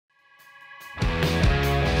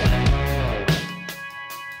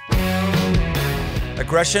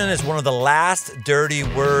Aggression is one of the last dirty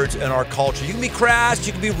words in our culture. You can be crass,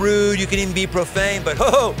 you can be rude, you can even be profane, but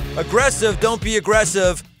aggressive, don't be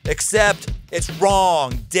aggressive, except it's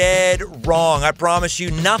wrong, dead wrong. I promise you,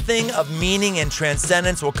 nothing of meaning and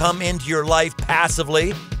transcendence will come into your life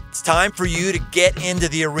passively. It's time for you to get into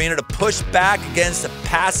the arena to push back against a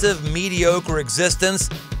passive, mediocre existence.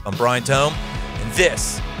 I'm Brian Tome, and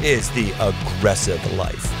this is The Aggressive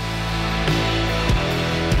Life.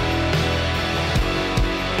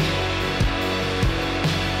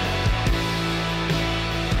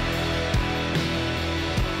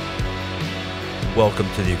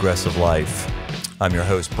 Welcome to The Aggressive Life. I'm your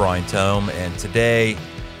host, Brian Tome, and today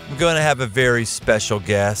I'm going to have a very special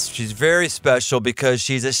guest. She's very special because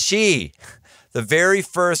she's a she. The very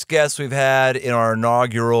first guest we've had in our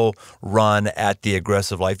inaugural run at The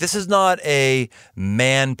Aggressive Life. This is not a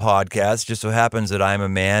man podcast. It just so happens that I'm a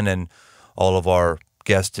man and all of our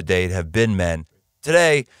guests to date have been men.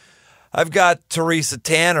 Today, I've got Teresa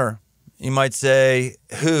Tanner. You might say,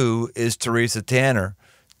 who is Teresa Tanner?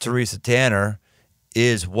 Teresa Tanner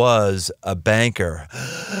was a banker.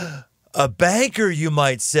 A banker, you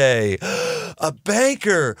might say. A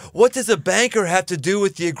banker. What does a banker have to do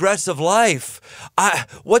with the aggressive life?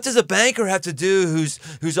 What does a banker have to do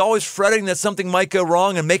who's always fretting that something might go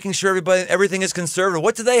wrong and making sure everything is conservative?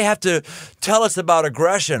 What do they have to tell us about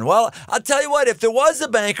aggression? Well, I'll tell you what, if there was a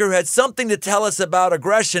banker who had something to tell us about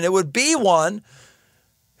aggression, it would be one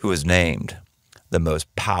who was named the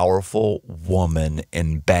most powerful woman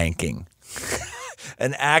in banking.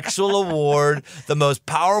 An actual award, the most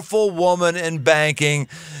powerful woman in banking.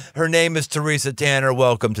 Her name is Teresa Tanner.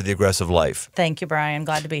 Welcome to The Aggressive Life. Thank you, Brian.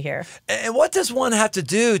 Glad to be here. And what does one have to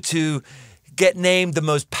do to get named the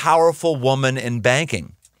most powerful woman in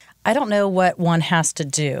banking? I don't know what one has to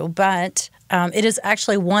do, but it is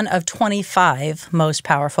actually one of 25 most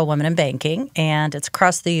powerful women in banking, and it's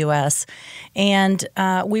across the U.S. And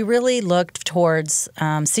we really looked towards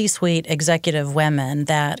C-suite executive women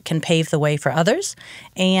that can pave the way for others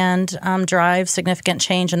and drive significant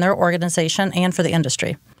change in their organization and for the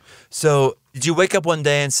industry. So did you wake up one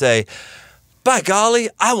day and say, by golly,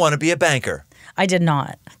 I want to be a banker? I did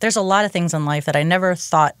not. There's a lot of things in life that I never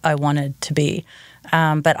thought I wanted to be.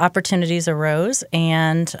 But opportunities arose,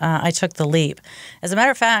 and I took the leap. As a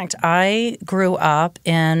matter of fact, I grew up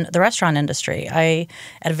in the restaurant industry. I,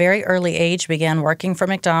 at a very early age, began working for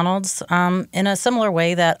McDonald's in a similar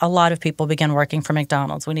way that a lot of people begin working for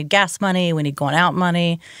McDonald's. We need gas money, we need going out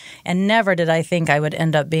money, and never did I think I would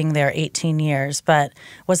end up being there 18 years, but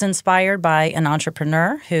was inspired by an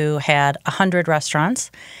entrepreneur who had 100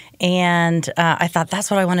 restaurants. And I thought,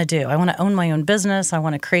 that's what I want to do. I want to own my own business. I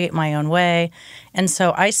want to create my own way. And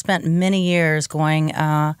so I spent many years going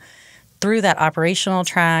through that operational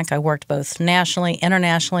track. I worked both nationally,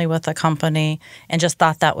 internationally with the company, and just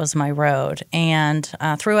thought that was my road. And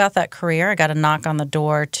throughout that career, I got a knock on the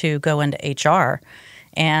door to go into HR.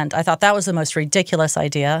 And I thought that was the most ridiculous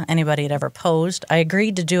idea anybody had ever posed. I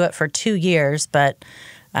agreed to do it for 2 years, but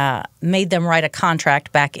made them write a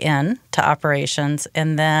contract back in to operations,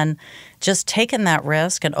 and then just taking that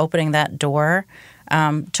risk and opening that door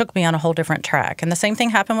took me on a whole different track. And the same thing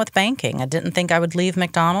happened with banking. I didn't think I would leave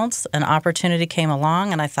McDonald's. An opportunity came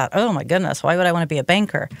along, and I thought, oh my goodness, why would I want to be a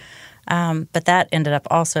banker? But that ended up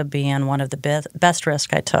also being one of the best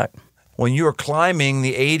risks I took. When you were climbing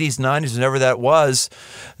the 80s, 90s, whenever that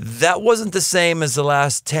wasn't the same as the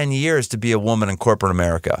last 10 years to be a woman in corporate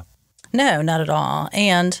America. No, not at all.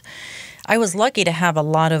 And I was lucky to have a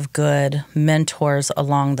lot of good mentors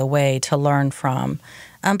along the way to learn from.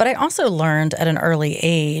 But I also learned at an early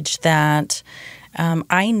age that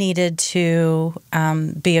I needed to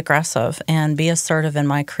be aggressive and be assertive in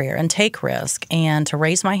my career and take risk and to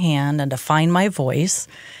raise my hand and to find my voice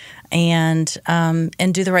and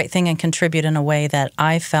do the right thing and contribute in a way that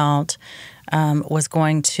I felt was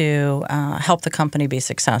going to help the company be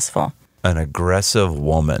successful. An aggressive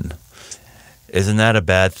woman. Isn't that a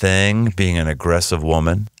bad thing, being an aggressive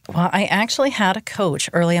woman? Well, I actually had a coach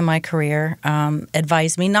early in my career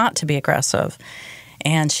advise me not to be aggressive.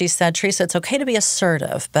 And she said, Teresa, it's okay to be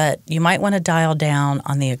assertive, but you might want to dial down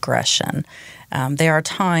on the aggression. There are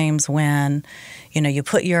times when, you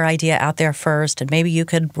put your idea out there first, and maybe you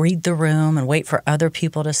could read the room and wait for other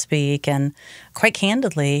people to speak. And quite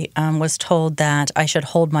candidly, was told that I should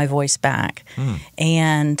hold my voice back.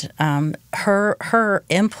 And her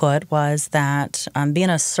input was that being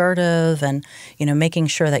assertive and making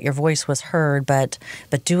sure that your voice was heard, but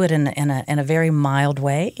do it in a very mild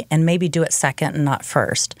way, and maybe do it second and not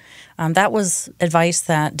first. that was advice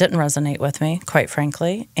that didn't resonate with me, quite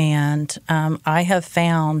frankly. And I have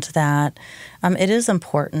found that it is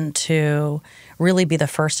important to really be the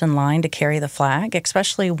first in line to carry the flag,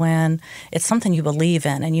 especially when it's something you believe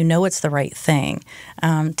in and you know it's the right thing.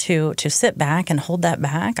 To sit back and hold that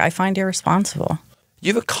back, I find irresponsible.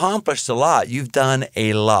 You've accomplished a lot. You've done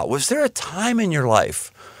a lot. Was there a time in your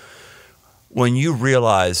life when you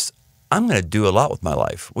realized, I'm going to do a lot with my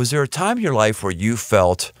life? Was there a time in your life where you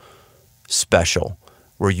felt special,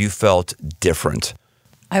 where you felt different?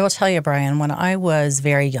 I will tell you, Brian, when I was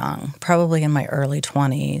very young, probably in my early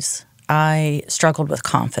 20s, I struggled with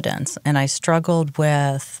confidence and I struggled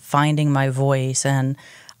with finding my voice, and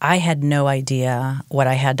I had no idea what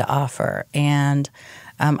I had to offer. And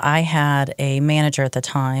I had a manager at the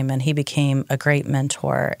time, and he became a great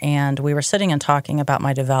mentor. And we were sitting and talking about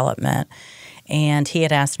my development, and he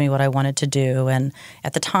had asked me what I wanted to do. And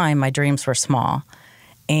at the time, my dreams were small.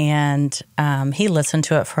 And he listened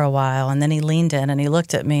to it for a while, and then he leaned in and he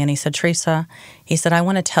looked at me and he said, Teresa, he said, I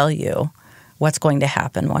want to tell you what's going to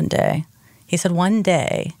happen one day. He said, one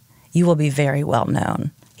day you will be very well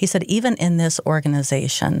known. He said, even in this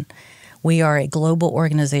organization, we are a global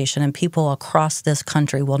organization, and people across this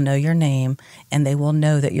country will know your name, and they will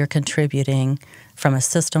know that you're contributing from a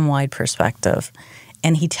system-wide perspective.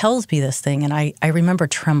 And he tells me this thing, and I remember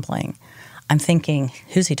trembling. I'm thinking,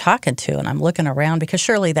 who's he talking to? And I'm looking around because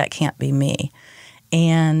surely that can't be me.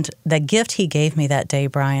 And the gift he gave me that day,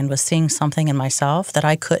 Brian, was seeing something in myself that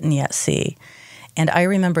I couldn't yet see. And I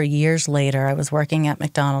remember years later, I was working at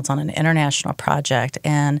McDonald's on an international project,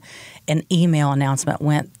 and an email announcement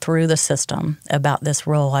went through the system about this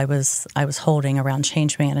role I was holding around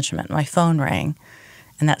change management. My phone rang,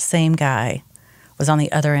 and that same guy was on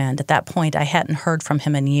the other end. At that point, I hadn't heard from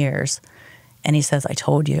him in years, and he says, I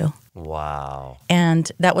told you. Wow.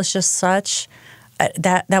 And that was just such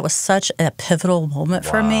that was such a pivotal moment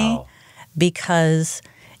for me, because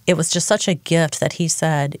it was just such a gift that he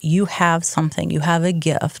said, you have something, you have a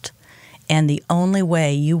gift, and the only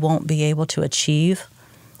way you won't be able to achieve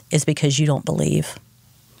is because you don't believe.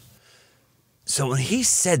 So when he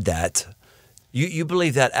said that, you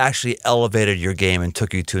believe that actually elevated your game and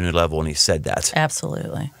took you to a new level when he said that?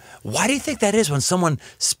 Absolutely. Why do you think that is, when someone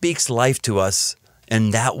speaks life to us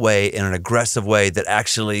in that way, in an aggressive way, that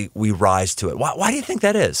actually we rise to it? Why do you think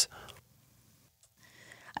that is?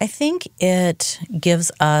 I think it gives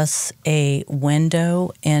us a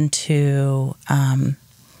window into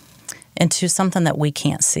something that we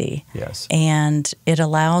can't see. Yes. And it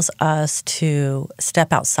allows us to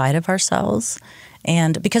step outside of ourselves.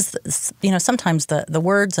 And because, sometimes the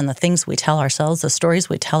words and the things we tell ourselves, the stories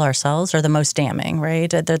we tell ourselves are the most damning, right?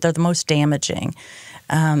 They're the most damaging.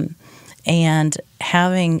 And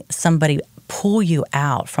having somebody pull you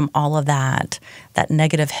out from all of that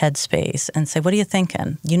negative headspace and say, what are you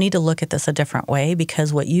thinking? You need to look at this a different way,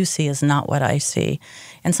 because what you see is not what I see.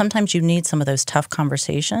 And sometimes you need some of those tough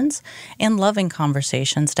conversations and loving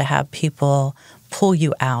conversations to have people pull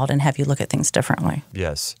you out and have you look at things differently.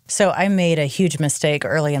 Yes. So I made a huge mistake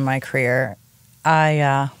early in my career.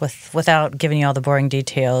 Without giving you all the boring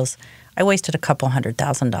details, I wasted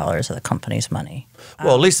 $200,000 of the company's money.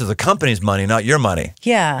 Well, at least it's the company's money, not your money.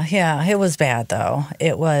 Yeah. It was bad, though.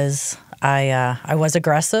 It was. I was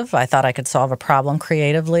aggressive. I thought I could solve a problem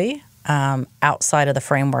creatively, outside of the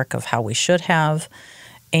framework of how we should have.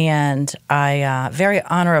 And I very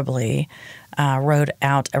honorably wrote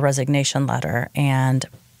out a resignation letter and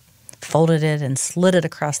folded it and slid it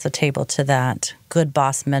across the table to that good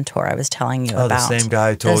boss mentor I was telling you about. The same guy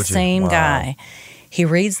who told you. The same guy. He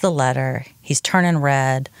reads the letter. He's turning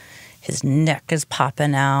red. His neck is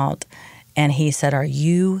popping out. And he said, are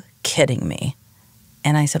you kidding me?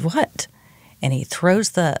 And I said, what? And he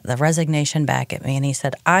throws the resignation back at me, and he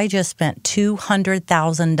said, I just spent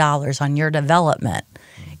 $200,000 on your development.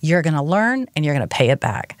 You're going to learn, and you're going to pay it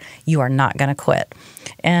back. You are not going to quit.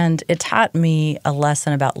 And it taught me a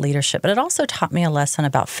lesson about leadership, but it also taught me a lesson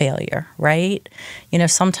about failure, right?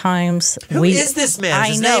 Sometimes Who is this man? Is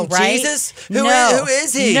his name right? Jesus? No. Who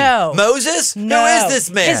is he? No. Moses? No. Who is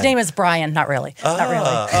this man? His name is Brian. Not really. Not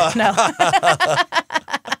really. No.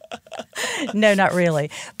 No, not really.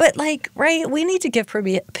 But right, we need to give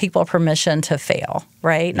people permission to fail,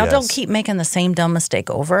 right? Now, Don't keep making the same dumb mistake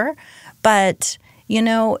over. But,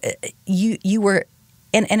 you were,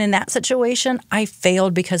 and in that situation, I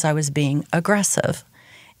failed because I was being aggressive.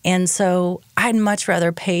 And so I'd much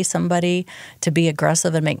rather pay somebody to be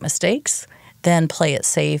aggressive and make mistakes than play it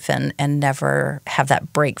safe and never have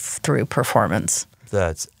that breakthrough performance.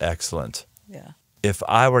 That's excellent. Yeah. If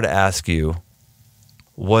I were to ask you,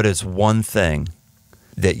 what is one thing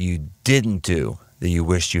that you didn't do that you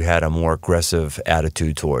wished you had a more aggressive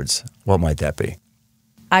attitude towards? What might that be?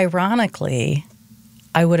 Ironically,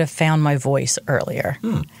 I would have found my voice earlier.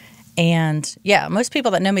 And yeah, most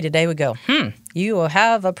people that know me today would go, you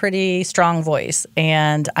have a pretty strong voice.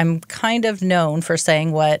 And I'm kind of known for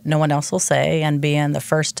saying what no one else will say and being the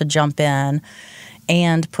first to jump in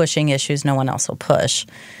and pushing issues no one else will push.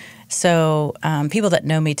 So people that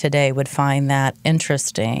know me today would find that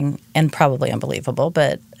interesting and probably unbelievable,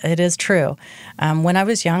 but it is true. When I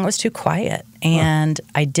was young, I was too quiet, and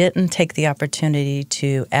I didn't take the opportunity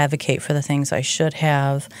to advocate for the things I should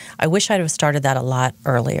have. I wish I'd have started that a lot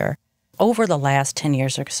earlier. Over the last 10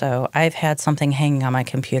 years or so, I've had something hanging on my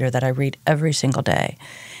computer that I read every single day,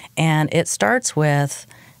 and it starts with,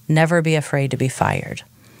 never be afraid to be fired.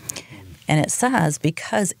 And it says,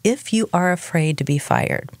 because if you are afraid to be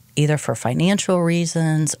fired, either for financial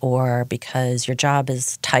reasons or because your job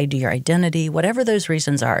is tied to your identity, whatever those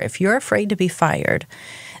reasons are, if you're afraid to be fired,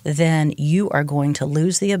 then you are going to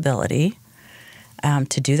lose the ability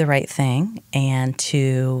to do the right thing and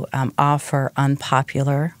to offer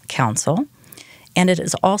unpopular counsel. And it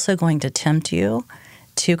is also going to tempt you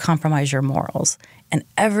to compromise your morals. And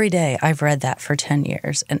every day, I've read that for 10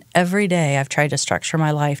 years. And every day, I've tried to structure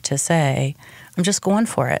my life to say, I'm just going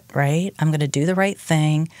for it, right? I'm going to do the right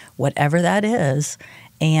thing, whatever that is.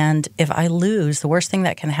 And if I lose, the worst thing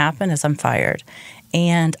that can happen is I'm fired.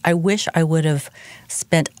 And I wish I would have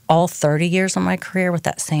spent all 30 years of my career with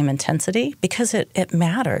that same intensity, because it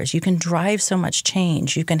matters. You can drive so much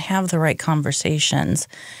change. You can have the right conversations.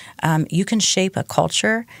 You can shape a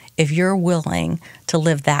culture if you're willing to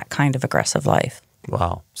live that kind of aggressive life.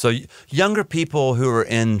 Wow. So younger people who are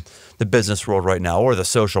in the business world right now, or the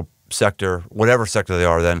social sector, whatever sector they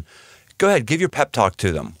are, then go ahead, give your pep talk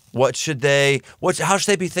to them. How should they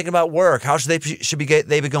be thinking about work? How should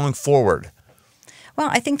they be going forward? Well,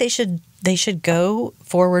 I think they should go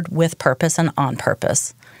forward with purpose and on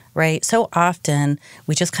purpose, right? So often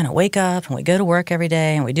we just kind of wake up and we go to work every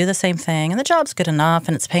day and we do the same thing, and the job's good enough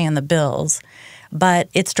and it's paying the bills, but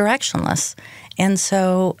it's directionless. And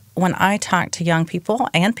so when I talk to young people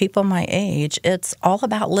and people my age, it's all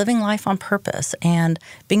about living life on purpose and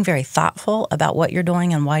being very thoughtful about what you're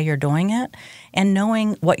doing and why you're doing it, and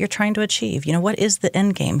knowing what you're trying to achieve. You know, what is the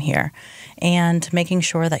end game here? And making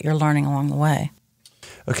sure that you're learning along the way.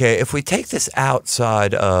 Okay, if we take this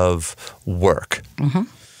outside of work,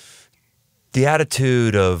 the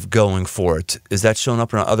attitude of going for it, is that showing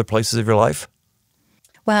up in other places of your life?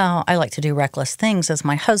 Well, I like to do reckless things, as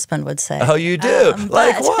my husband would say. Oh, you do?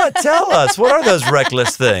 Like what? Tell us. What are those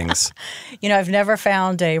reckless things? You know, I've never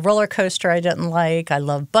found a roller coaster I didn't like. I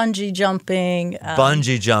love bungee jumping.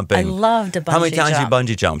 Bungee jumping. I love to bungee jump. How many times you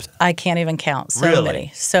bungee jumped? I can't even count.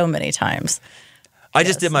 So many times. I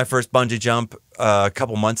just did my first bungee jump a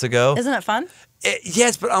couple months ago. Isn't it fun?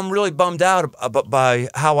 Yes, but I'm really bummed out by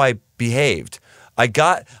how I behaved. I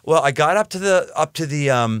got up to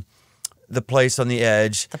the place on the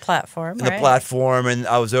edge, the platform, the platform, and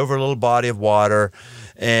I was over a little body of water,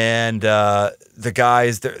 and the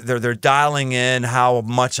guys they're dialing in how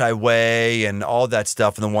much I weigh and all that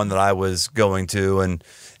stuff, and the one that I was going to,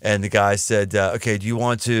 and the guy said, "Okay, do you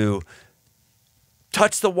want to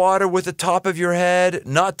touch the water with the top of your head,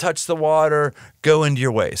 not touch the water, go into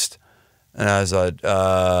your waist?" And I was like,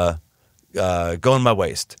 go in my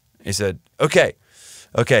waist. He said, okay.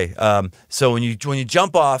 So when you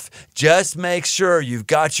jump off, just make sure you've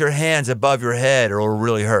got your hands above your head or it'll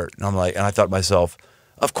really hurt. And I thought to myself,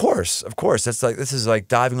 of course. This is like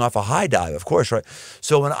diving off a high dive, of course, right?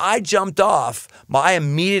 So when I jumped off, I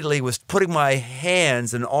immediately was putting my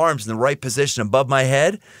hands and arms in the right position above my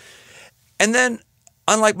head. And then,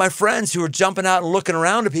 unlike my friends who were jumping out and looking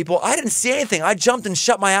around at people, I didn't see anything. I jumped and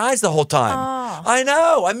shut my eyes the whole time. Oh. I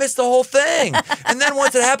know. I missed the whole thing. And then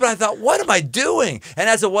once it happened, I thought, what am I doing? And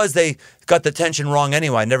as it was, they got the tension wrong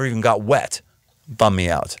anyway. I never even got wet. Bummed me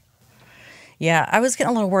out. Yeah, I was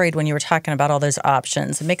getting a little worried when you were talking about all those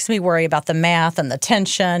options. It makes me worry about the math and the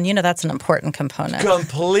tension. You know, that's an important component.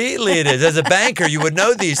 Completely it is. As a banker, you would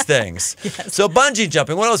know these things. Yes. So bungee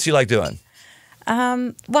jumping, what else do you like doing?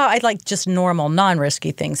 Well, I like just normal,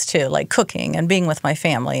 non-risky things too, like cooking and being with my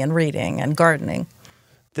family and reading and gardening.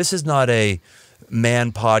 This is not a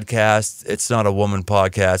man podcast. It's not a woman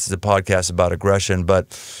podcast. It's a podcast about aggression. But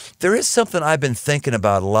there is something I've been thinking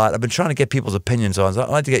about a lot. I've been trying to get people's opinions on. So I'd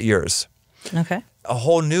like to get yours. Okay. A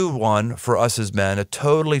whole new one for us as men, a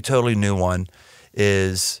totally, totally new one,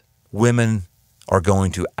 is women are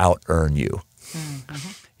going to out-earn you.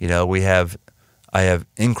 Mm-hmm. You know, I have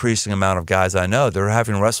increasing amount of guys I know they're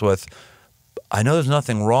having to wrestle with, I know there's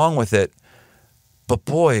nothing wrong with it, but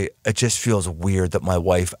boy, it just feels weird that my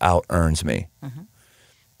wife out-earns me. Mm-hmm.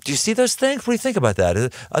 Do you see those things? What do you think about that?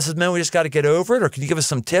 Us as men, we just got to get over it, or can you give us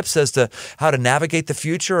some tips as to how to navigate the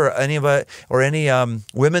future, or any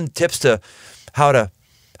women tips to how to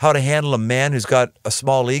handle a man who's got a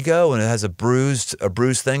small ego and has a bruised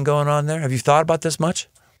thing going on there? Have you thought about this much?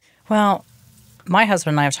 Well, my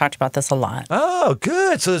husband and I have talked about this a lot. Oh,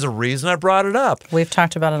 good. So there's a reason I brought it up. We've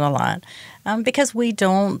talked about it a lot because we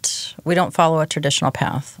don't follow a traditional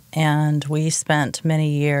path, and we spent many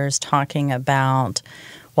years talking about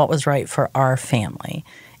what was right for our family.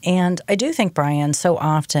 And I do think, Brian, so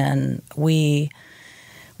often we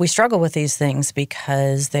struggle with these things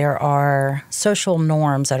because there are social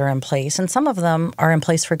norms that are in place, and some of them are in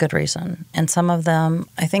place for good reason. And some of them,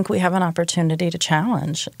 I think we have an opportunity to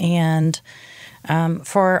challenge. And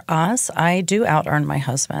for us, I do out-earn my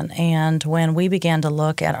husband. And when we began to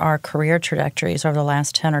look at our career trajectories over the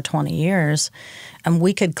last 10 or 20 years,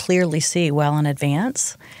 we could clearly see well in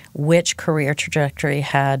advance which career trajectory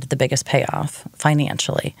had the biggest payoff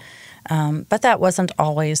financially. But that wasn't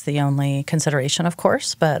always the only consideration, of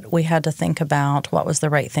course, but we had to think about what was the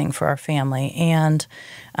right thing for our family. And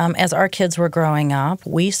as our kids were growing up,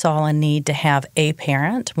 we saw a need to have a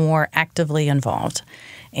parent more actively involved.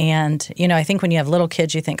 And, I think when you have little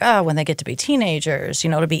kids, you think, oh, when they get to be teenagers,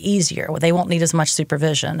 it'll be easier. Well, they won't need as much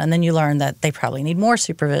supervision. And then you learn that they probably need more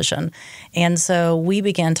supervision. And so we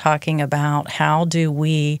began talking about how do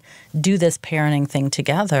we do this parenting thing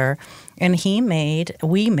together. And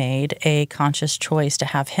we made a conscious choice to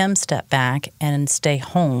have him step back and stay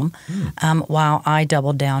home while I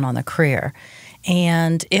doubled down on the career.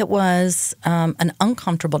 And it was an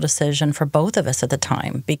uncomfortable decision for both of us at the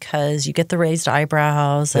time because you get the raised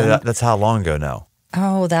eyebrows. And, that's how long ago now?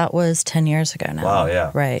 Oh, that was 10 years ago now. Wow, yeah.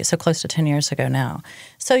 Right, so close to 10 years ago now.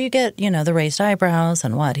 So you get, the raised eyebrows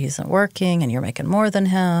and what, he's not working and you're making more than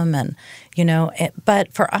him. And,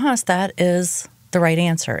 but for us, that is the right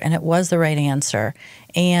answer. And it was the right answer.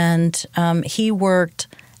 And he worked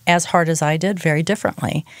as hard as I did, very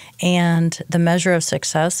differently. And the measure of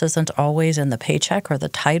success isn't always in the paycheck or the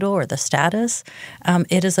title or the status.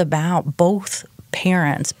 It is about both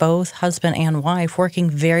parents, both husband and wife, working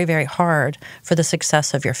very, very hard for the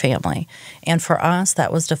success of your family. And for us,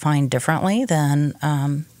 that was defined differently than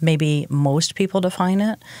maybe most people define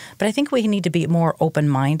it. But I think we need to be more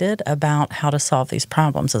open-minded about how to solve these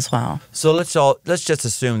problems as well. So let's just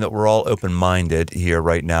assume that we're all open-minded here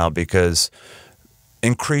right now, because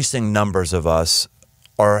increasing numbers of us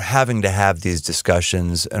are having to have these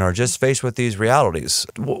discussions and are just faced with these realities.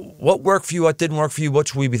 What worked for you? What didn't work for you? What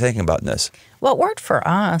should we be thinking about in this? What worked for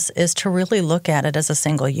us is to really look at it as a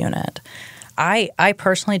single unit. I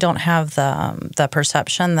personally don't have the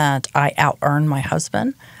perception that I out-earn my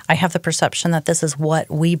husband. I have the perception that this is what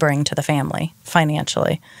we bring to the family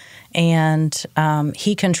financially. And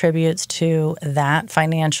he contributes to that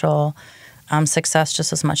financial success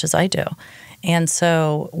just as much as I do. And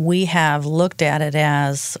so we have looked at it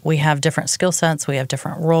as we have different skill sets, we have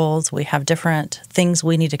different roles, we have different things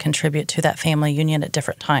we need to contribute to that family union at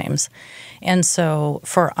different times. And so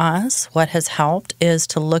for us, what has helped is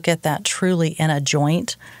to look at that truly in a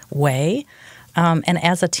joint way and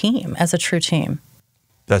as a team, as a true team.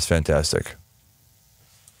 That's fantastic.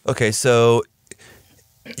 Okay, so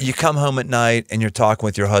you come home at night and you're talking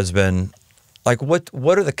with your husband. Like, what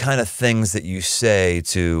are the kind of things that you say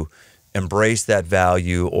to embrace that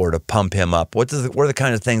value or to pump him up? What are the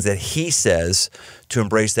kind of things that he says to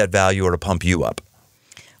embrace that value or to pump you up?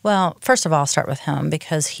 Well, first of all, I'll start with him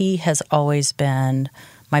because he has always been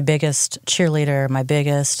my biggest cheerleader, my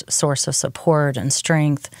biggest source of support and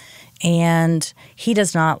strength. And he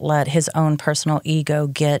does not let his own personal ego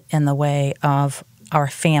get in the way of our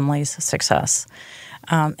family's success.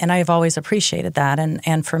 And I've always appreciated that.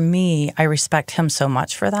 And for me, I respect him so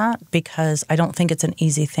much for that because I don't think it's an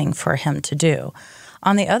easy thing for him to do.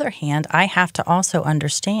 On the other hand, I have to also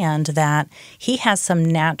understand that he has some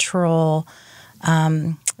natural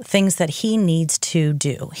things that he needs to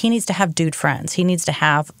do. He needs to have dude friends. He needs to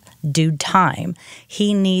have dude time.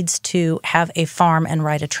 He needs to have a farm and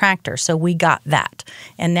ride a tractor. So we got that.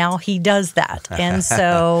 And now he does that. And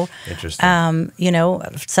so, 7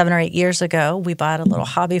 or 8 years ago, we bought a little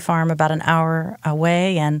hobby farm about an hour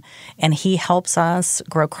away, and he helps us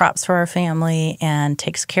grow crops for our family and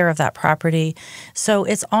takes care of that property. So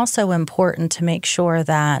it's also important to make sure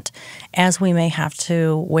that as we may have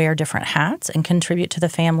to wear different hats and contribute to the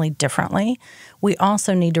family differently, we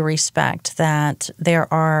also need to respect that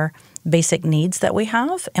there are basic needs that we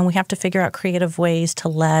have, and we have to figure out creative ways to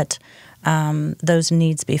let those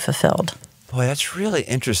needs be fulfilled. Boy, that's really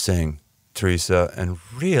interesting, Teresa, and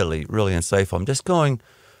really, really insightful.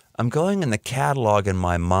 I'm going in the catalog in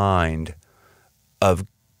my mind of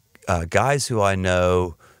guys who I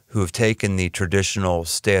know who have taken the traditional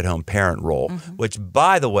stay-at-home parent role, which,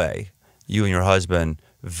 by the way, you and your husband,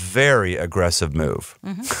 very aggressive move.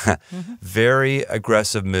 Very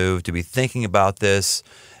aggressive move to be thinking about this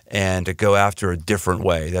and to go after a different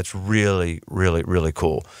way. That's really, really, really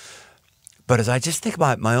cool. But as I just think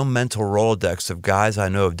about my own mental Rolodex of guys I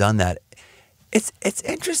know have done that, it's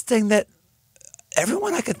interesting that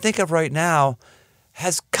everyone I can think of right now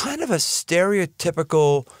has kind of a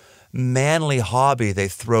stereotypical manly hobby they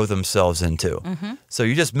throw themselves into. So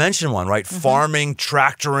you just mentioned one, right? Farming,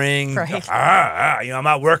 tractoring. Right. I'm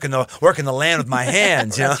out working the land with my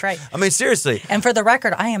hands. That's right. I mean, seriously. And for the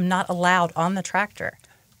record, I am not allowed on the tractor.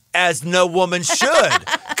 As no woman should.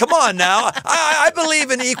 Come on now. I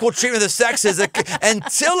believe in equal treatment of the sexes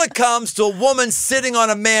until it comes to a woman sitting on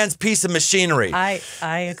a man's piece of machinery. I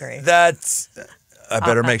agree. That's... I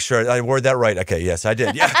better make sure I word that right. Okay, yes, I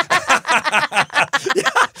did. Yeah.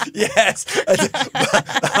 Yes.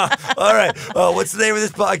 All right. What's the name of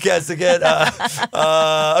this podcast again?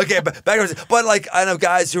 Okay, but like I know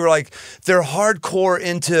guys who are like they're hardcore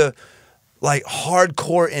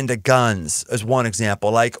into guns as one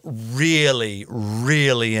example, like really,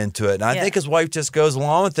 really into it. And I think his wife just goes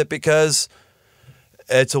along with it because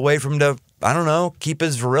it's a way for him to, I don't know, keep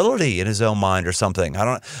his virility in his own mind or something.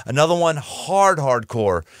 Another one,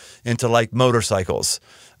 hardcore into like motorcycles.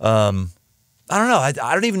 I don't know. I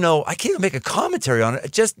don't even know. I can't even make a commentary on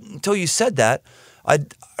it. Just until you said that, I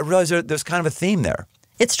realized there's kind of a theme there.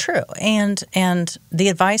 It's true. And the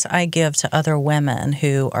advice I give to other women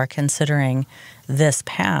who are considering this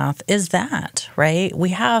path is that, right? We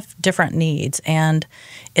have different needs, and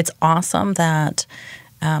it's awesome that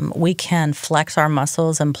we can flex our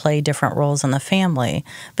muscles and play different roles in the family.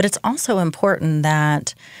 But it's also important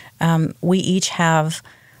that we each have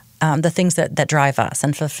the things that drive us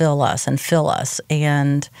and fulfill us and fill us.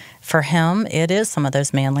 And for him, it is some of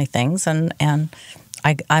those manly things, and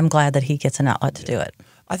I'm glad that he gets an outlet to do it.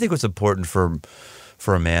 I think what's important for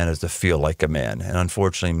a man is to feel like a man. And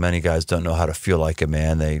unfortunately, many guys don't know how to feel like a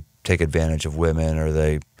man. They take advantage of women, or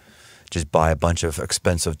they just buy a bunch of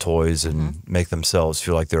expensive toys and make themselves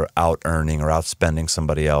feel like they're out-earning or outspending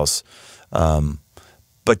somebody else.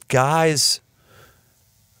 But guys,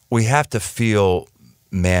 we have to feel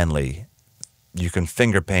manly. You can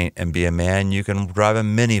finger paint and be a man. You can drive a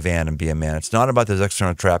minivan and be a man. It's not about those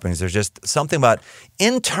external trappings. There's just something about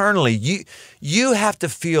internally, you have to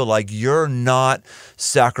feel like you're not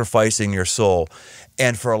sacrificing your soul.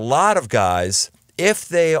 And for a lot of guys, if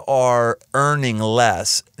they are earning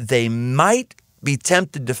less, they might be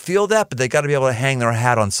tempted to feel that, but they got to be able to hang their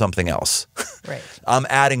hat on something else. Right. I'm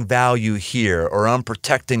adding value here, or I'm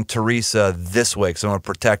protecting Teresa this way because I want to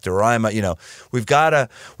protect her, or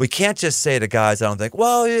we can't just say to guys, I don't think,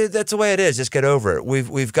 well, that's the way it is, just get over it.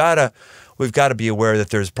 We've got to be aware that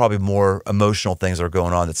there's probably more emotional things that are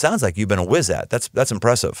going on. That sounds like you've been a whiz at. That's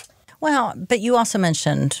impressive. Well, but you also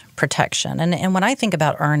mentioned protection. And when I think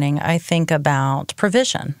about earning, I think about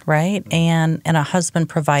provision, right? And a husband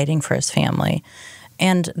providing for his family.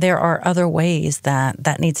 And there are other ways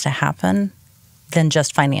that needs to happen than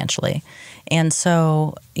just financially. And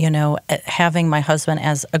so, having my husband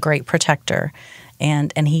as a great protector,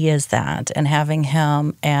 and he is that, and having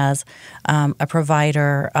him as a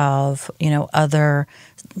provider of, other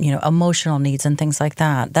emotional needs and things like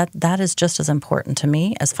that is just as important to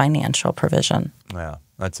me as financial provision. Yeah,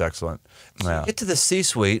 that's excellent. Yeah. Get to the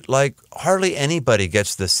C-suite, like hardly anybody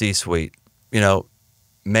gets the C-suite.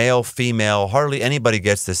 Male, female, hardly anybody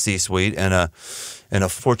gets the C-suite in a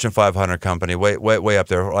Fortune 500 company, way up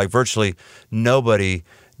there. Like virtually nobody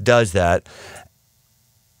does that.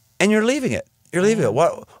 And you're leaving it. You're leaving it.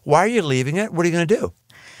 Why are you leaving it? What are you going to do?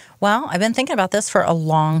 Well, I've been thinking about this for a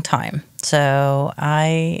long time. So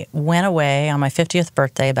I went away on my 50th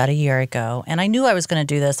birthday about a year ago, and I knew I was going to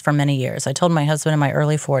do this for many years. I told my husband in my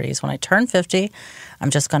early 40s, when I turn 50,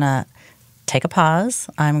 I'm just going to take a pause.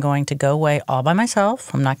 I'm going to go away all by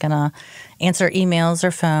myself. I'm not going to answer emails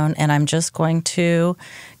or phone, and I'm just going to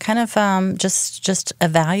kind of just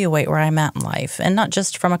evaluate where I'm at in life, and not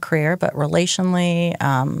just from a career, but relationally,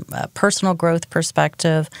 a personal growth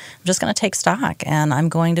perspective. I'm just going to take stock, and I'm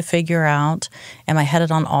going to figure out, am I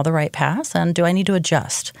headed on all the right paths, and do I need to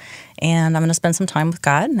adjust? And I'm going to spend some time with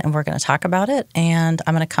God, and we're going to talk about it, and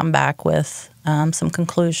I'm going to come back with some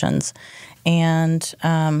conclusions. And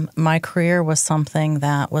my career was something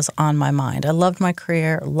that was on my mind. I loved my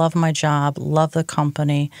career, loved my job, loved the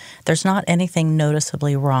company. There's not anything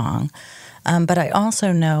noticeably wrong. But I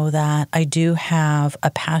also know that I do have a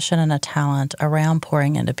passion and a talent around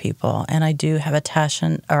pouring into people. And I do have a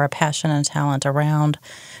passion and a talent around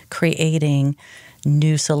creating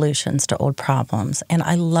new solutions to old problems. And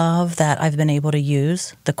I love that I've been able to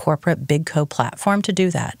use the corporate Big Co platform to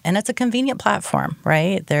do that. And it's a convenient platform,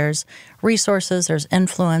 right? There's resources, there's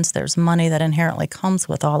influence, there's money that inherently comes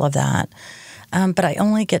with all of that. But I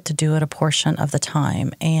only get to do it a portion of the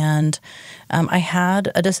time. And I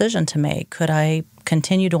had a decision to make. Could I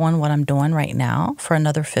continue doing what I'm doing right now for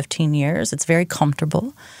another 15 years? It's very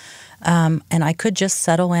comfortable. And I could just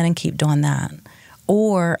settle in and keep doing that.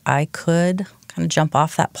 Or I could kind of jump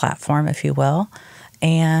off that platform, if you will,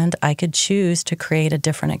 and I could choose to create a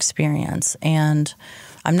different experience. And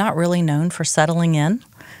I'm not really known for settling in.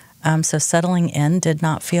 So settling in did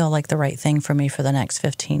not feel like the right thing for me for the next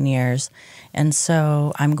 15 years. And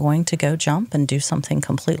so I'm going to go jump and do something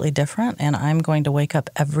completely different. And I'm going to wake up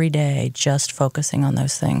every day just focusing on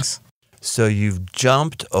those things. So you've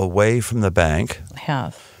jumped away from the bank. I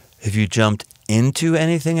have. Have you jumped into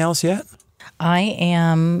anything else yet? I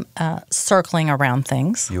am circling around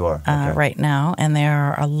things. You are? Okay. Right now. And there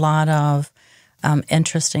are a lot of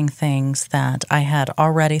interesting things that I had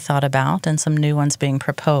already thought about and some new ones being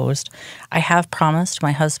proposed. I have promised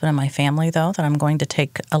my husband and my family, though, that I'm going to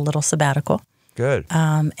take a little sabbatical. Good.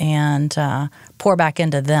 And pour back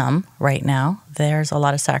into them right now. There's a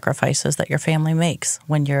lot of sacrifices that your family makes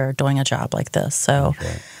when you're doing a job like this. So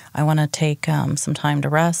I want to take some time to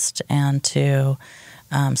rest and to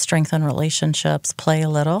strengthen relationships, play a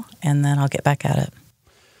little, and then I'll get back at it.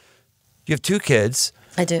 You have 2 kids.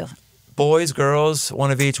 I do. Boys, girls,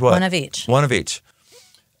 one of each, what? One of each. One of each.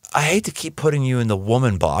 I hate to keep putting you in the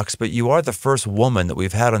woman box, but you are the first woman that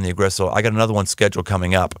we've had on the Aggressive. I got another one scheduled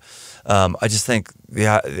coming up. I just think the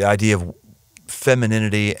idea of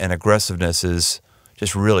femininity and aggressiveness is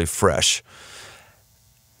just really fresh.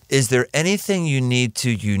 Is there anything you need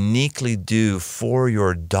to uniquely do for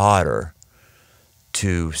your daughter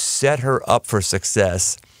to set her up for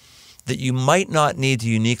success that you might not need to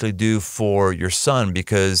uniquely do for your son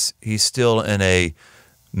because he's still in a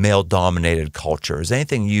male-dominated culture? Is there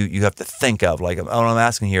anything you have to think of? Like, what I'm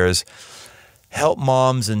asking here is help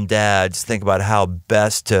moms and dads think about how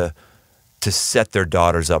best to set their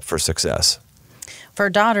daughters up for success. For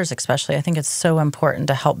daughters especially, I think it's so important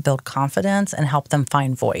to help build confidence and help them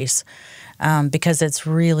find voice because it's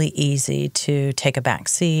really easy to take a back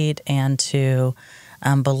seat and to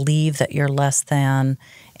believe that you're less than.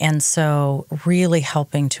 And so really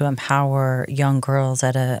helping to empower young girls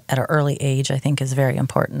at an early age, I think, is very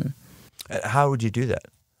important. How would you do that?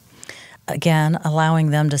 Again, allowing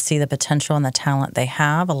them to see the potential and the talent they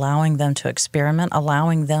have, allowing them to experiment,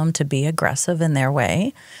 allowing them to be aggressive in their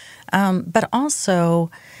way. But also,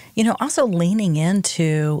 also leaning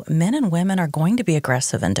into men and women are going to be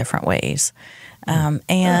aggressive in different ways.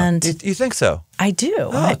 And you think so? I do.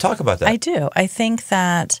 Talk about that. I do. I think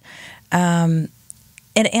that, and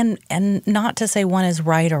not to say one is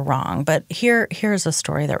right or wrong, but here's a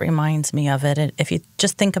story that reminds me of it. If you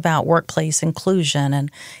just think about workplace inclusion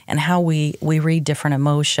and how we read different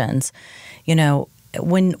emotions,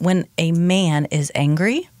 when a man is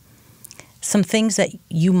angry, some things that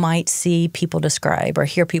you might see people describe or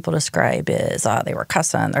hear people describe is they were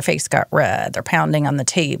cussing, their face got red, they're pounding on the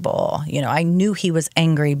table. I knew he was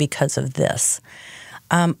angry because of this.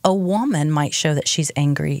 A woman might show that she's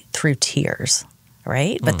angry through tears,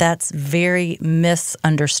 right? But that's very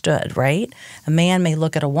misunderstood, right? A man may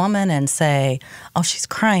look at a woman and say, oh, she's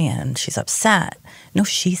crying, she's upset. No,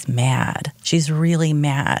 she's mad. She's really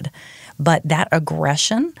mad. But that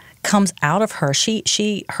aggression comes out of her.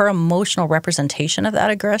 Her emotional representation of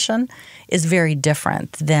that aggression is very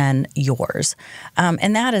different than yours,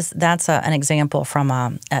 and that's an example from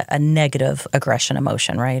a negative aggression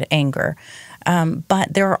emotion, right? Anger.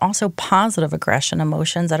 But there are also positive aggression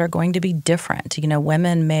emotions that are going to be different.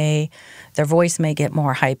 Women their voice may get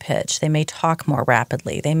more high pitched. They may talk more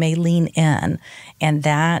rapidly. They may lean in, and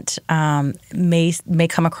that may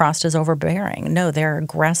come across as overbearing. No, they're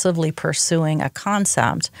aggressively pursuing a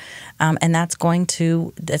concept, and that's going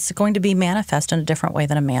to be manifest in a different way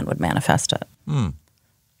than a man would manifest it.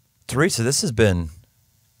 Teresa, this has been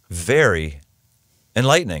very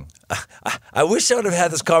enlightening. I wish I would have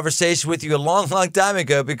had this conversation with you a long, long time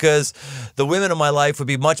ago because the women in my life would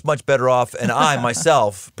be much, much better off, and I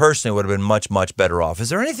myself personally would have been much, much better off. Is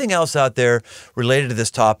there anything else out there related to this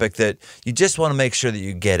topic that you just want to make sure that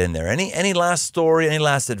you get in there? Any last story, any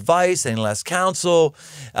last advice, any last counsel?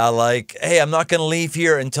 Like, hey, I'm not going to leave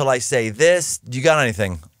here until I say this. You got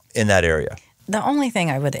anything in that area? The only thing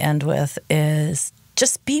I would end with is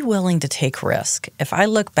just be willing to take risk. If I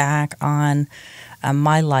look back on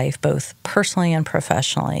my life, both personally and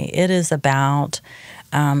professionally, it is about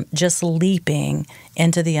just leaping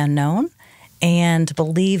into the unknown and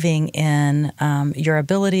believing in your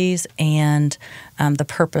abilities and the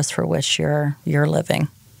purpose for which you're living.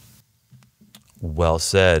 Well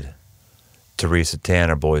said, Teresa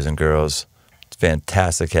Tanner, boys and girls. It's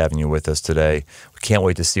fantastic having you with us today. We can't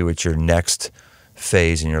wait to see what your next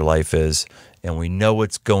phase in your life is, and we know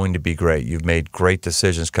it's going to be great. You've made great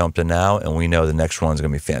decisions come up to now, and we know the next one's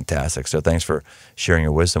going to be fantastic. So thanks for sharing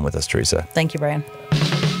your wisdom with us, Teresa. Thank you, Brian.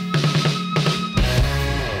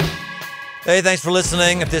 Hey, thanks for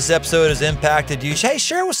listening. If this episode has impacted you, hey,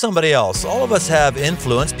 share it with somebody else. All of us have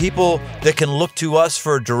influence, people that can look to us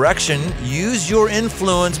for direction. Use your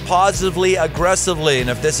influence positively, aggressively. And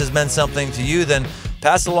if this has meant something to you, then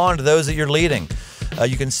pass it along to those that you're leading.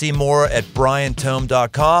 You can see more at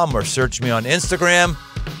briantome.com or search me on Instagram.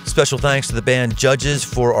 Special thanks to the band Judges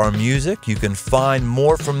for our music. You can find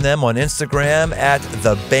more from them on Instagram at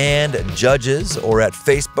The Band Judges or at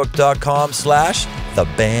facebook.com/The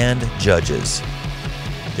Band Judges.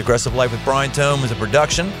 The Aggressive Life with Brian Tome is a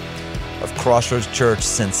production of Crossroads Church,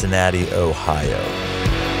 Cincinnati, Ohio.